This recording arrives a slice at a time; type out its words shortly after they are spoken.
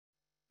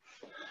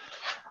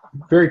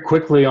Very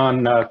quickly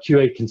on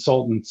QA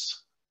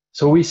consultants.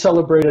 So we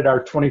celebrated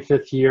our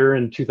 25th year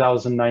in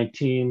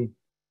 2019.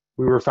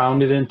 We were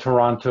founded in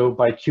Toronto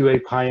by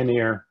QA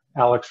pioneer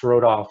Alex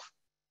Rodov.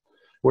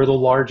 We're the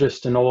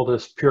largest and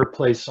oldest pure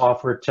play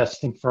software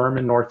testing firm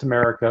in North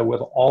America, with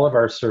all of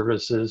our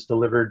services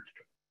delivered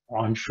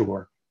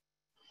onshore.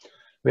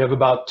 We have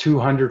about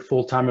 200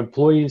 full-time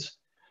employees,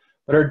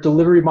 but our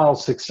delivery model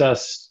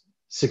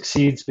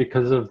succeeds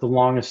because of the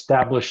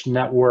long-established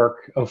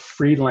network of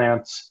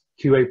freelance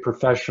QA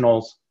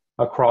professionals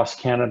across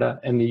Canada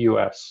and the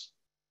US.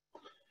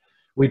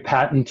 We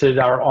patented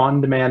our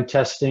on-demand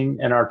testing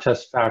and our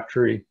test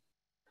factory,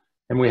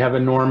 and we have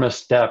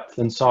enormous depth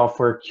in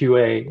software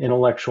QA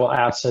intellectual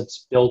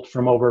assets built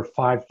from over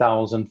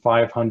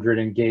 5,500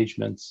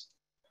 engagements.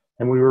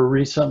 And we were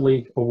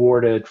recently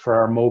awarded for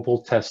our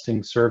mobile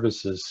testing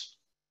services.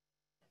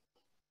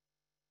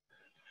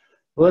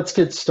 Let's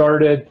get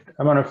started.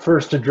 I'm going to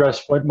first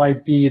address what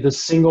might be the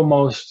single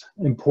most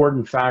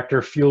important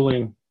factor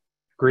fueling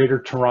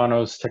Greater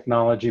Toronto's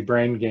technology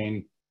brain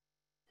gain.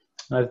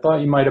 I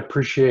thought you might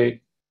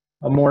appreciate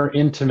a more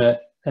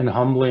intimate and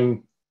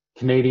humbling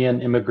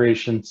Canadian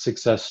immigration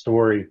success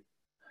story.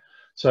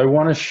 So I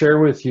want to share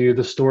with you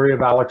the story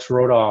of Alex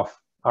Rodov,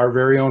 our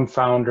very own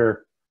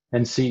founder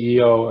and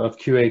CEO of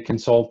QA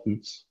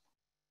Consultants.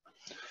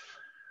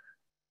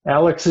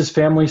 Alex's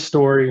family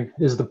story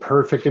is the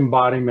perfect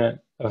embodiment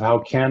of how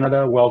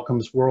Canada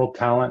welcomes world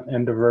talent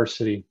and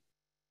diversity.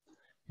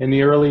 In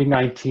the early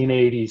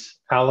 1980s,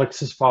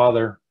 Alex's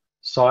father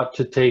sought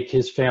to take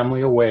his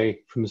family away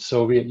from the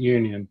Soviet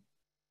Union.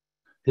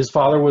 His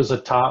father was a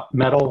top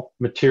metal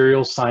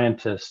materials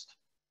scientist,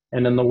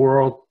 and in the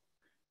world,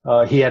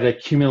 he had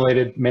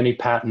accumulated many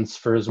patents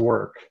for his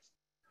work.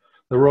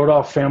 The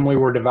Rodov family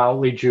were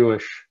devoutly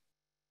Jewish.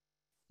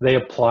 They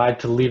applied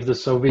to leave the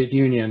Soviet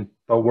Union,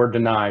 but were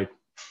denied.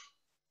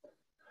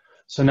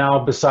 So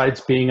now,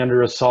 besides being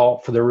under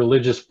assault for their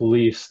religious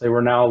beliefs, they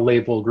were now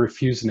labeled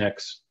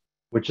refuseniks,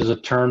 which is a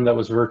term that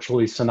was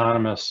virtually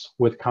synonymous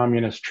with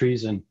communist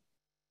treason.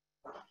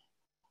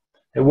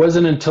 It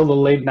wasn't until the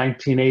late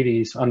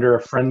 1980s, under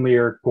a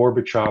friendlier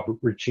Gorbachev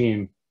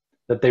regime,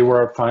 that they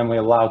were finally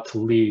allowed to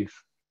leave.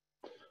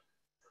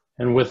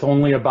 And with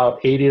only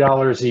about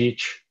 $80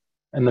 each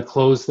and the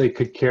clothes they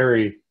could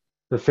carry,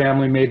 the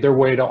family made their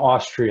way to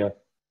Austria,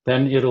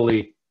 then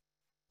Italy,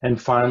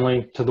 and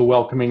finally to the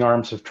welcoming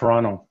arms of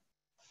Toronto.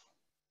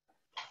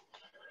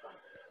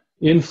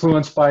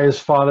 Influenced by his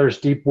father's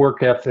deep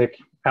work ethic,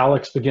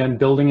 Alex began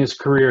building his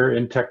career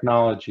in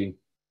technology.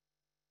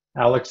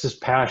 Alex's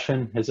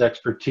passion, his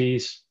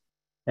expertise,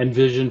 and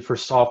vision for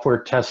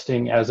software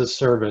testing as a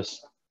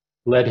service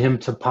led him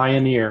to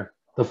pioneer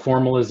the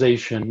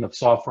formalization of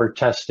software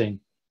testing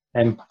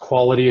and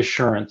quality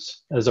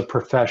assurance as a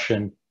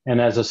profession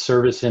and as a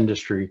service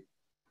industry.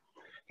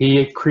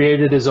 He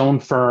created his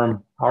own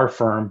firm, our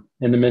firm,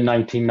 in the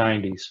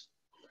mid-1990s.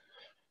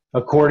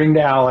 According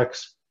to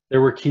Alex,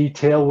 there were key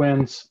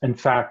tailwinds and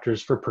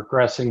factors for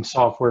progressing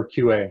software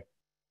QA.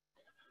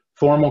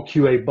 Formal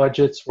QA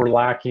budgets were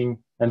lacking,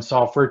 and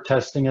software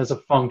testing as a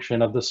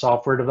function of the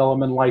software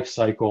development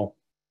lifecycle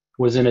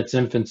was in its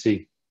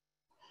infancy.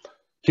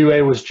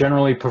 QA was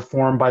generally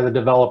performed by the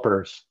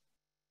developers.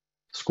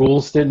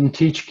 Schools didn't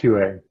teach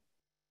QA.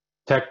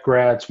 Tech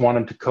grads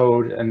wanted to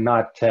code and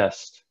not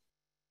test.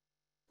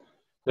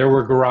 There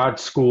were garage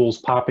schools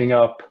popping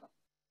up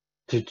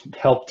to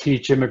help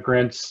teach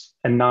immigrants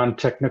and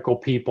non-technical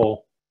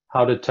people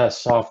how to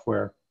test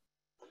software.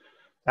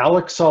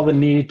 Alex saw the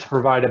need to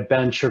provide a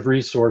bench of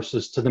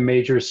resources to the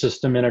major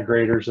system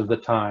integrators of the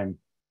time.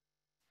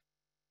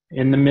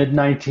 In the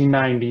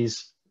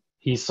mid-1990s,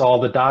 he saw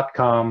the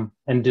dot-com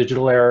and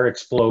digital era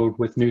explode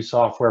with new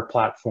software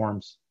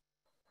platforms.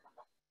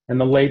 In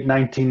the late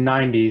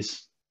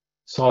 1990s,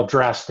 saw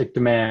drastic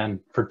demand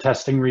for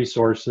testing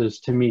resources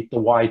to meet the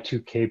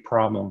Y2K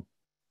problem.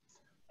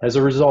 As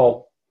a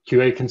result,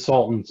 QA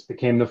Consultants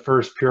became the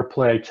first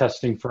pure-play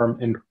testing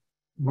firm in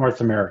North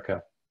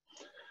America,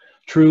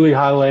 truly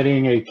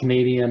highlighting a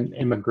Canadian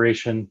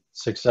immigration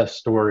success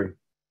story.